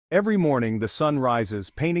Every morning the sun rises,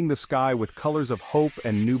 painting the sky with colors of hope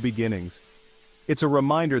and new beginnings. It's a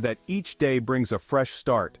reminder that each day brings a fresh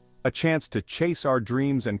start, a chance to chase our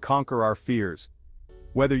dreams and conquer our fears.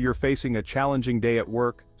 Whether you're facing a challenging day at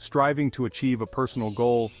work, striving to achieve a personal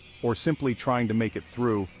goal, or simply trying to make it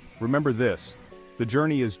through, remember this: the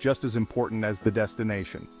journey is just as important as the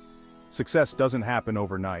destination. Success doesn't happen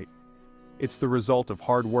overnight. It's the result of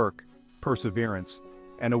hard work, perseverance,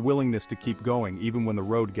 and a willingness to keep going even when the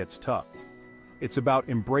road gets tough. It's about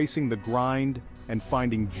embracing the grind and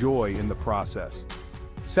finding joy in the process.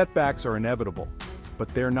 Setbacks are inevitable,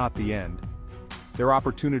 but they're not the end. They're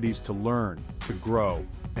opportunities to learn, to grow,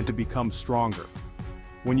 and to become stronger.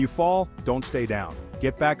 When you fall, don't stay down.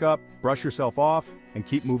 Get back up, brush yourself off, and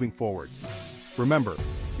keep moving forward. Remember,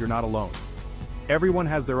 you're not alone. Everyone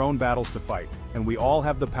has their own battles to fight, and we all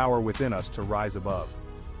have the power within us to rise above.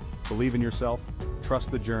 Believe in yourself,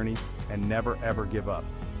 trust the journey, and never ever give up.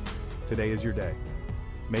 Today is your day.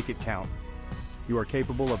 Make it count. You are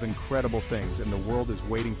capable of incredible things, and the world is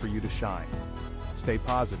waiting for you to shine. Stay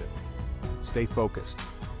positive, stay focused,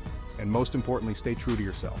 and most importantly, stay true to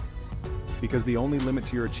yourself. Because the only limit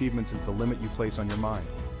to your achievements is the limit you place on your mind.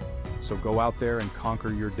 So go out there and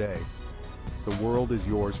conquer your day. The world is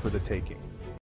yours for the taking.